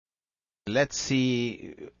Let's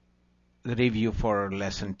see the review for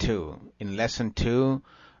lesson 2. In lesson 2,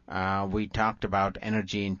 we talked about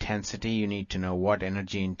energy intensity. You need to know what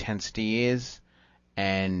energy intensity is,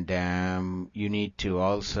 and you need to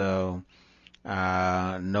also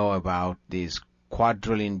know about these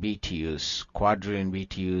quadrillion BTUs. Quadrillion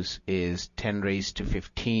BTUs is 10 raised to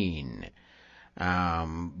 15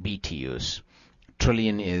 BTUs.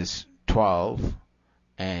 Trillion is 12,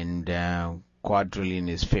 and quadrillion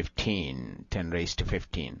is 15, 10 raised to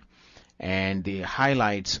 15. And the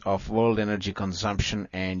highlights of world energy consumption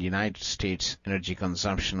and United States energy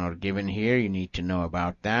consumption are given here. You need to know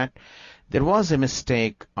about that. There was a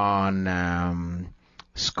mistake on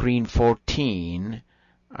screen 14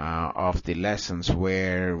 of the lessons,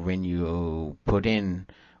 where when you put in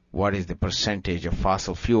what is the percentage of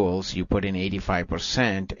fossil fuels, you put in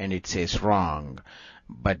 85% and it says wrong.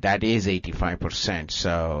 But that is 85%,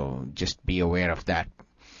 so just be aware of that.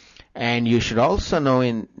 And you should also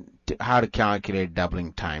know how to calculate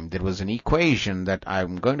doubling time. There was an equation that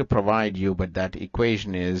I'm going to provide you, but that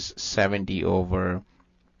equation is 70 over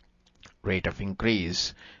rate of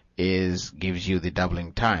increase gives you the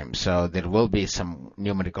doubling time. So there will be some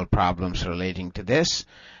numerical problems relating to this,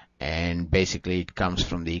 and basically it comes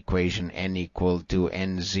from the equation n equal to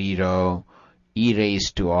n0 e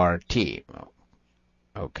raised to RT.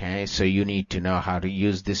 Okay, so you need to know how to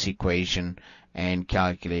use this equation and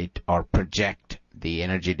calculate or project the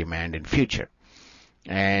energy demand in future.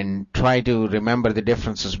 And try to remember the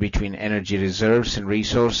differences between energy reserves and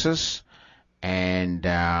resources, and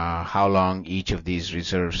how long each of these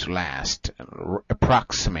reserves last.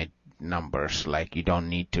 Approximate numbers, like you don't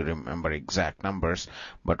need to remember exact numbers,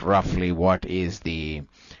 but roughly what is the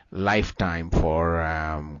lifetime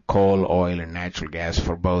for coal, oil, and natural gas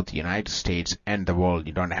for both the United States and the world.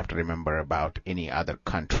 You don't have to remember about any other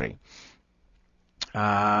country.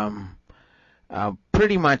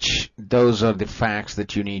 Pretty much those are the facts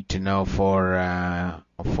that you need to know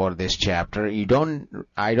for this chapter.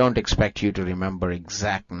 I don't expect you to remember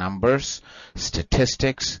exact numbers,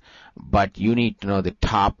 statistics, but you need to know the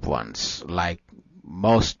top ones, like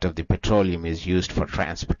most of the petroleum is used for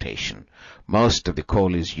transportation. Most of the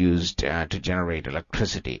coal is used to generate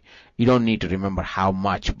electricity. You don't need to remember how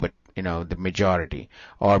much, but the majority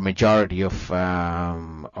of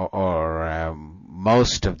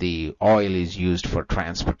most of the oil is used for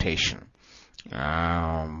transportation,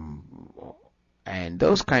 and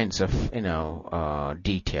those kinds of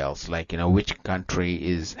details, like which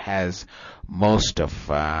country has most of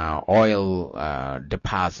oil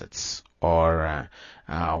deposits, or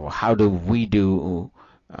how do we do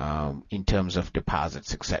in terms of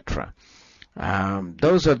deposits, etc.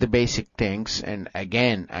 Those are the basic things, and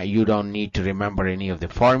again, you don't need to remember any of the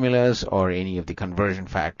formulas or any of the conversion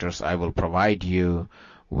factors. I will provide you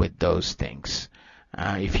with those things.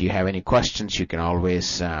 If you have any questions, you can always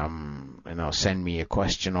send me a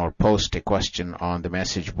question or post a question on the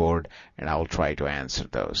message board, and I will try to answer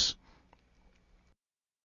those.